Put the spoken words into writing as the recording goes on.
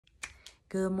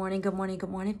Good morning, good morning, good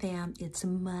morning, fam. It's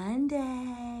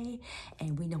Monday,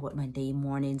 and we know what Monday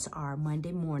mornings are.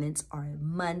 Monday mornings are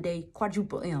Monday,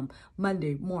 quadruple M,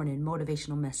 Monday morning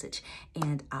motivational message.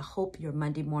 And I hope your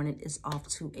Monday morning is off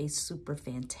to a super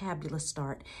fantabulous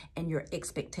start, and your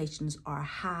expectations are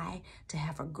high to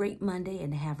have a great Monday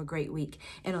and to have a great week.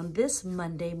 And on this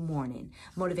Monday morning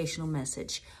motivational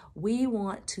message, we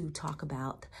want to talk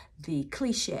about the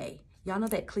cliche. Y'all know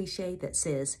that cliche that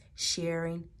says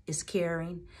sharing is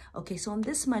caring? Okay, so on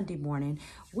this Monday morning,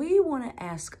 we want to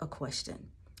ask a question.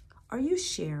 Are you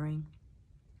sharing?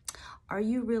 Are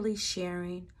you really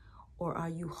sharing? Or are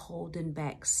you holding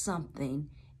back something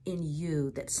in you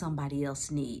that somebody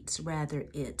else needs? Rather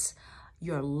it's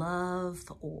your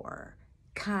love or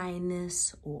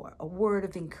kindness or a word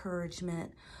of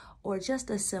encouragement or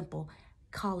just a simple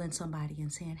calling somebody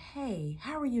and saying, hey,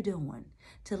 how are you doing?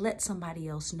 To let somebody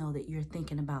else know that you're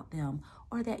thinking about them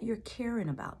or that you're caring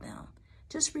about them.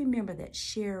 Just remember that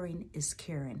sharing is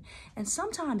caring. And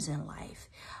sometimes in life,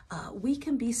 we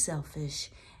can be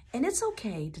selfish, and it's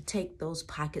okay to take those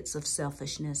pockets of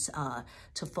selfishness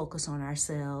to focus on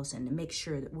ourselves and to make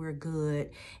sure that we're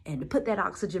good and to put that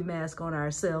oxygen mask on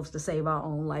ourselves to save our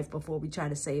own life before we try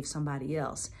to save somebody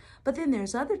else. But then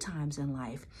there's other times in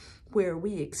life where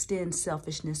we extend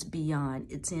selfishness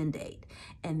beyond its end date.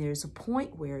 And there's a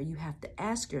point where you have to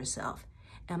ask yourself,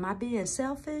 am I being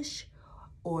selfish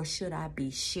or should I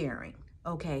be sharing?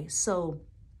 Okay, so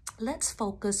let's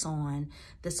focus on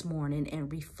this morning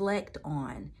and reflect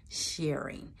on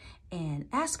sharing and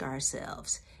ask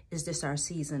ourselves, is this our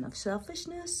season of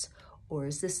selfishness or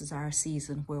is this our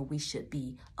season where we should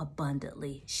be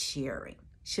abundantly sharing?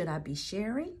 Should I be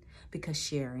sharing? Because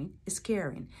sharing is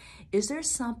caring. Is there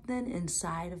something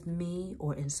inside of me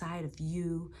or inside of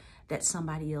you that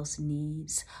somebody else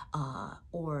needs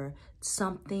or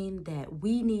something that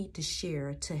we need to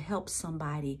share to help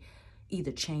somebody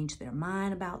either change their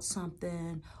mind about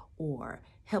something or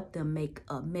help them make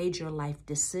a major life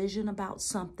decision about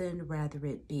something, rather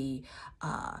it be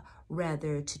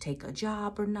rather to take a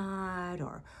job or not,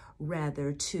 or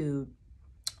rather to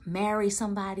marry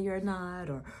somebody or not,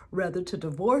 or rather to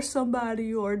divorce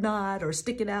somebody or not, or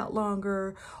stick it out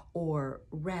longer, or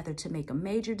rather to make a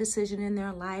major decision in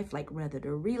their life, like whether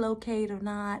to relocate or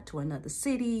not to another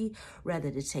city,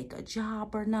 rather to take a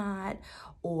job or not,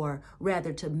 or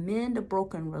rather to mend a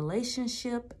broken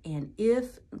relationship, and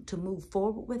if to move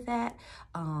forward with that,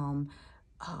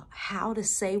 how to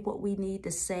say what we need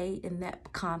to say in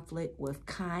that conflict with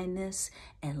kindness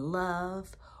and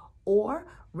love, or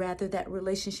rather that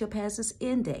relationship has its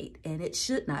end date and it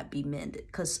should not be mended,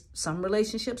 because some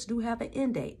relationships do have an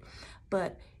end date.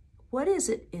 But what is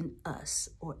it in us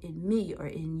or in me or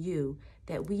in you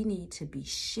that we need to be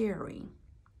sharing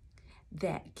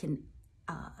that can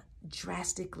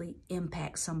drastically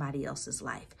impact somebody else's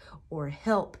life or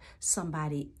help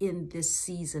somebody in this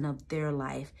season of their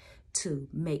life to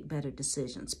make better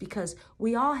decisions? Because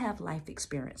we all have life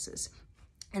experiences.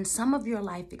 And some of your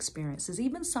life experiences,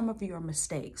 even some of your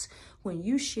mistakes, when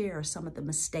you share some of the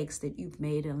mistakes that you've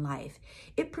made in life,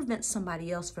 it prevents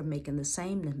somebody else from making the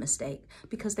same mistake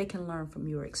because they can learn from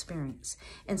your experience.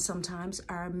 And sometimes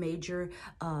our major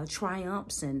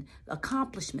triumphs and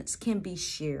accomplishments can be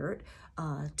shared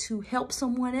to help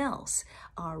someone else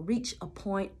reach a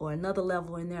point or another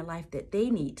level in their life that they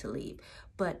need to leave.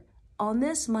 But on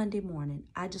this Monday morning,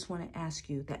 I just want to ask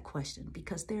you that question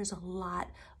because there's a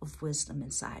lot of wisdom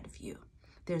inside of you.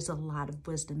 There's a lot of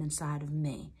wisdom inside of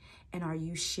me. And are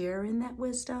you sharing that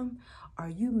wisdom? Are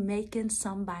you making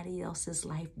somebody else's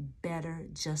life better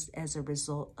just as a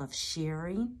result of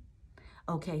sharing?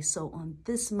 Okay, so on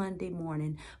this Monday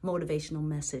morning motivational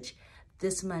message,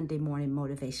 this Monday morning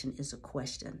motivation is a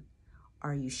question.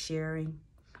 Are you sharing?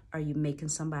 Are you making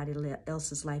somebody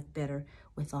else's life better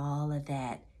with all of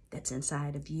that's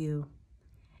inside of you?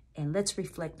 And let's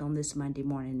reflect on this Monday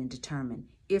morning and determine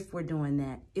if we're doing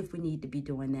that, if we need to be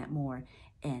doing that more,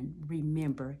 and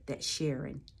remember that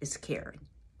sharing is caring.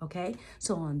 Okay,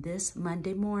 so on this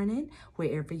Monday morning,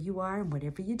 wherever you are and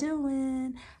whatever you're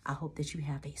doing, I hope that you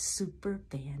have a super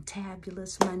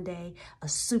fantabulous Monday, a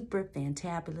super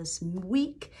fantabulous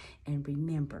week. And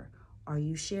remember, are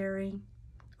you sharing?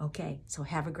 Okay, so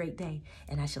have a great day,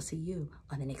 and I shall see you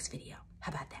on the next video.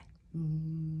 How about that?